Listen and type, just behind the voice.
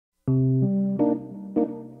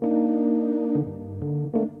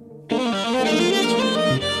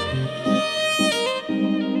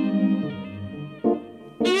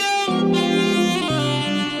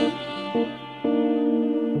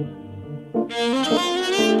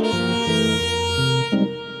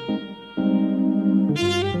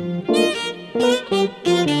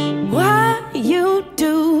Why you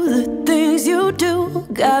do the things you do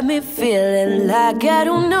got me feeling like I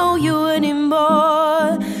don't know you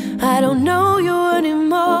anymore. I don't know you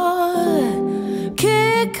anymore.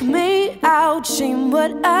 Kick me out, shame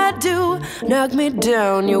what I do. Knock me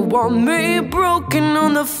down, you want me broken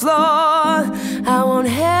on the floor. I won't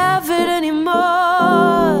have it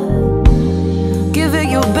anymore. Give it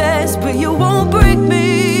your best, but you won't break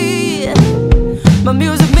me. My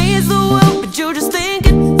music means the world, but you just think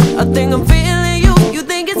it. I think I'm feeling you, you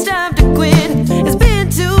think it's time to quit. It's been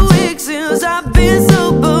 2 weeks since I've been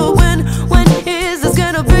sober. When is this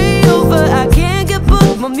gonna be over? I can't get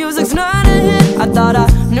booked, my music's not a hit. I thought I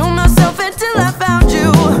knew myself until I found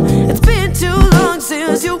you. It's been too long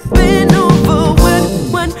since you've been over.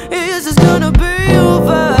 When is this gonna be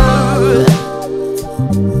over?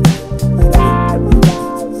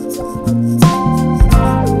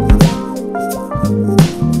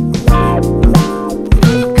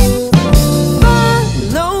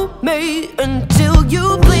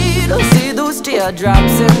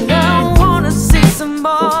 Teardrops and I wanna see some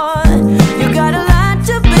more. You got a lot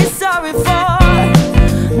to be sorry for.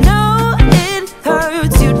 No, it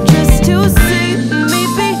hurts you just to see me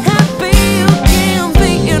be happy. You can't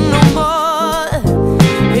be here no more.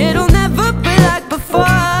 It'll never be like before.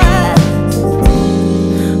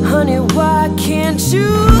 Honey, why can't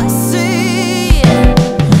you see?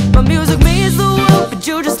 My music means the world, but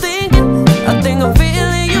you just think it. I think I'm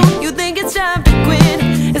feeling you, you think it's time to quit.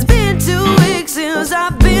 It's been 2 weeks since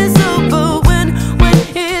I've been sober. When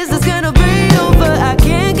is this gonna be over? I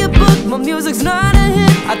can't get booked, my music's not a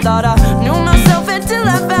hit. I thought I knew myself until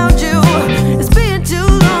I found you. It's been too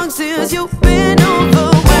long since you've been over.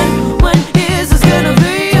 When is this gonna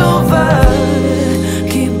be over?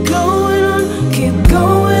 Keep going on, keep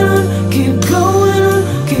going on, keep going on,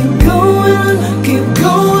 keep going on, keep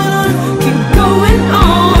going on, keep going on.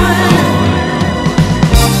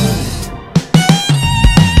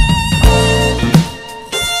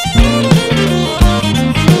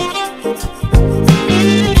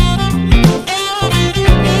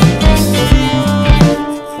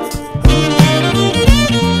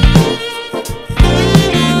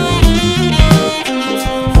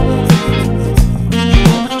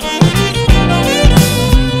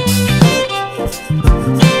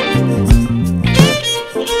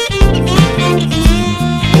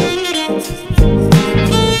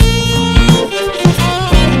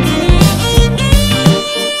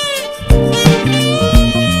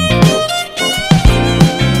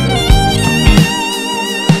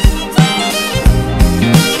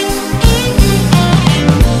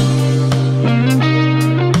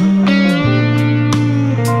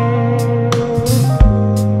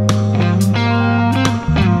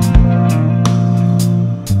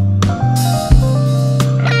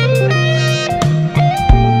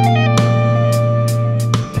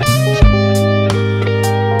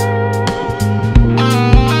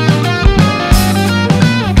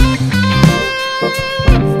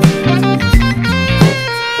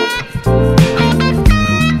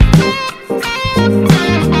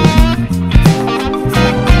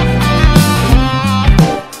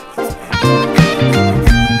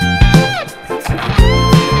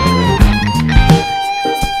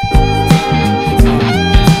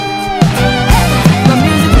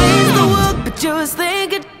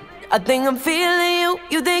 I think I'm feeling you,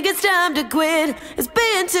 you think it's time to quit. It's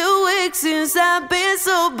been 2 weeks since I've